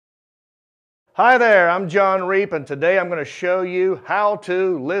Hi there, I'm Jon Reep, and today I'm going to show you how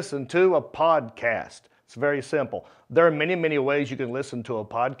to listen to a podcast. It's very simple. There are many ways you can listen to a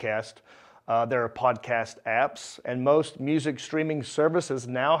podcast. There are podcast apps, and most music streaming services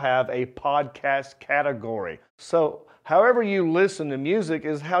now have a podcast category. So, however you listen to music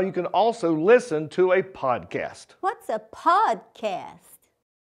is how you can also listen to a podcast. What's a podcast?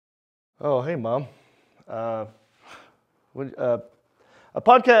 Oh, hey, Mom. A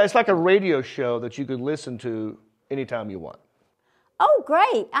podcast is like a radio show that you can listen to anytime you want. Oh,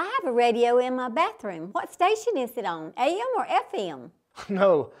 great. I have a radio in my bathroom. What station is it on, AM or FM?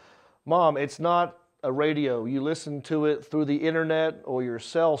 No, Mom, it's not a radio. You listen to it through the internet or your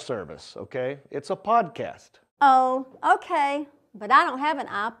cell service, okay? It's a podcast. Oh, okay. But I don't have an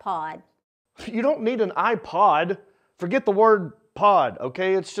iPod. You don't need an iPod. Forget the word pod,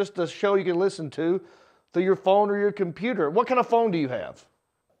 okay? It's just a show you can listen to through your phone or your computer. What kind of phone do you have?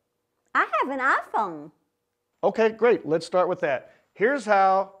 I have an iPhone. Okay, great. Let's start with that. Here's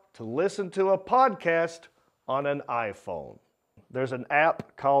how to listen to a podcast on an iPhone. There's an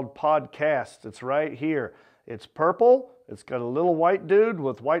app called Podcasts. It's right here. It's purple. It's got a little white dude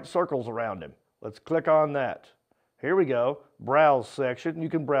with white circles around him. Let's click on that. Here we go. Browse section. You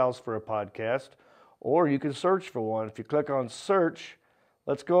can browse for a podcast, or you can search for one. If you click on search,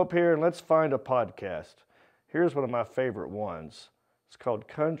 let's go up here and let's find a podcast. Here's one of my favorite ones. It's called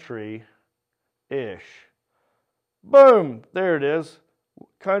Country-ish. Boom! There it is.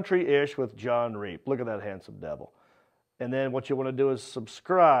 Country-ish with Jon Reep. Look at that handsome devil. And then what you want to do is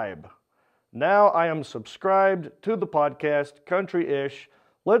subscribe. Now I am subscribed to the podcast, Country-ish.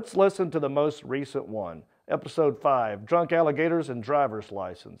 Let's listen to the most recent one. Episode 5, Drunk Alligators and Driver's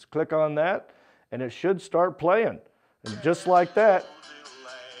License. Click on that, and it should start playing. And just like that,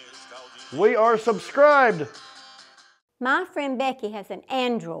 we are subscribed. My friend Becky has an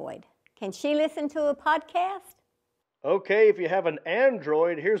Android. Can she listen to a podcast? Okay, if you have an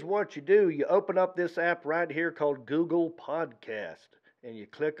Android, here's what you do. You open up this app right here called Google Podcast, and you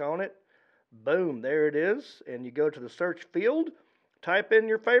click on it. Boom, there it is. And you go to the search field, type in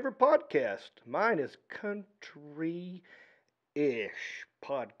your favorite podcast. Mine is Country-ish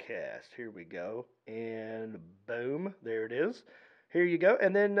Podcast. Here we go. And boom, there it is. Here you go.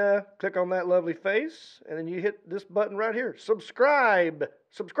 And then click on that lovely face, and then you hit this button right here. Subscribe.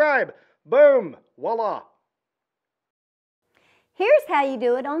 Subscribe. Boom. Voila. Here's how you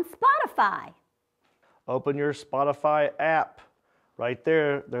do it on Spotify. Open your Spotify app. Right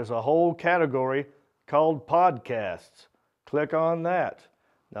there, there's a whole category called podcasts. Click on that.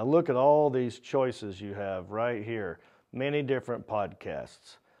 Now look at all these choices you have right here. Many different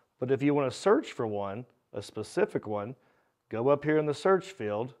podcasts. But if you want to search for one, a specific one, go up here in the search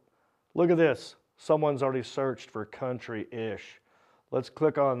field. Look at this. Someone's already searched for Country-ish. Let's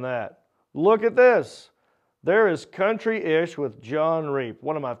click on that. Look at this. There is Country-ish with Jon Reep,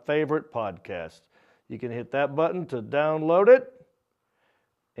 one of my favorite podcasts. You can hit that button to download it.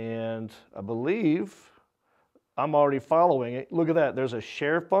 And I believe I'm already following it. Look at that. There's a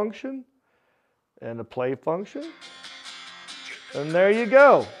share function and a play function. And there you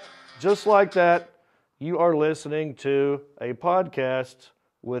go. Just like that, you are listening to a podcast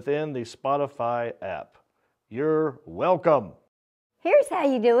within the Spotify app. You're welcome. Here's how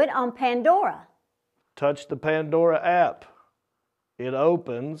you do it on Pandora. Touch the Pandora app. It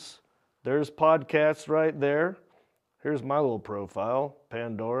opens. There's podcasts right there. Here's my little profile,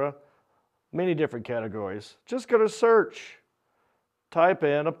 Pandora. Many different categories. Just go to search. Type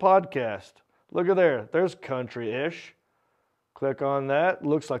in a podcast. Look at there. There's Country-ish. Click on that.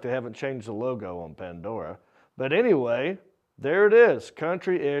 Looks like they haven't changed the logo on Pandora. But anyway, there it is.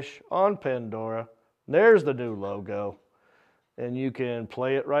 Country-ish on Pandora. There's the new logo. And you can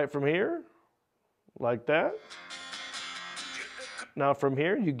play it right from here. Like that. Now from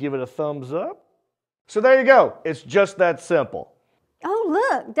here, you give it a thumbs up. So there you go. It's just that simple. Oh,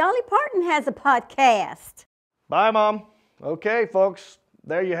 look, Dolly Parton has a podcast. Bye, Mom. Okay, folks,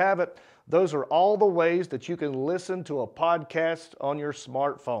 there you have it. Those are all the ways that you can listen to a podcast on your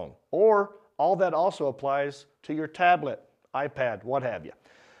smartphone. Or all that also applies to your tablet, iPad, what have you.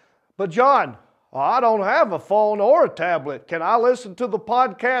 But John, I don't have a phone or a tablet. Can I listen to the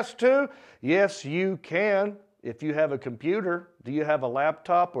podcast too? Yes, you can. If you have a computer, do you have a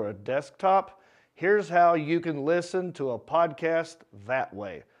laptop or a desktop? Here's how you can listen to a podcast that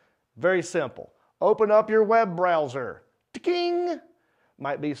way. Very simple. Open up your web browser. Ting!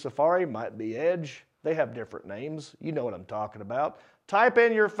 Might be Safari, might be Edge. They have different names. You know what I'm talking about. Type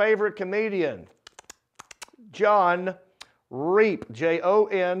in your favorite comedian. Jon Reep,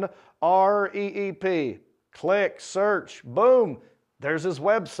 Jon Reep. Click, search, boom. There's his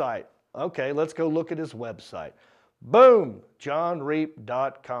website. Okay, let's go look at his website. Boom,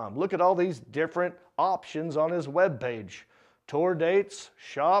 jonreep.com. Look at all these different options on his webpage. Tour dates,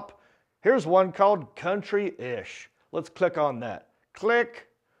 shop. Here's one called Country-ish. Let's click on that. Click.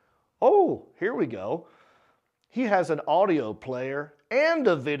 Oh, here we go. He has an audio player and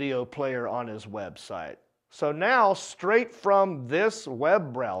a video player on his website. So now, straight from this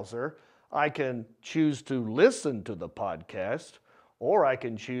web browser, I can choose to listen to the podcast, or I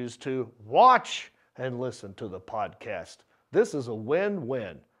can choose to watch and listen to the podcast. This is a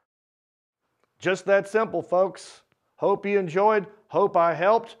win-win. Just that simple, folks. Hope you enjoyed. Hope I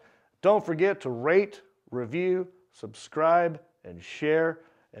helped. Don't forget to rate, review, subscribe, and share,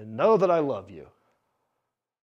 and know that I love you.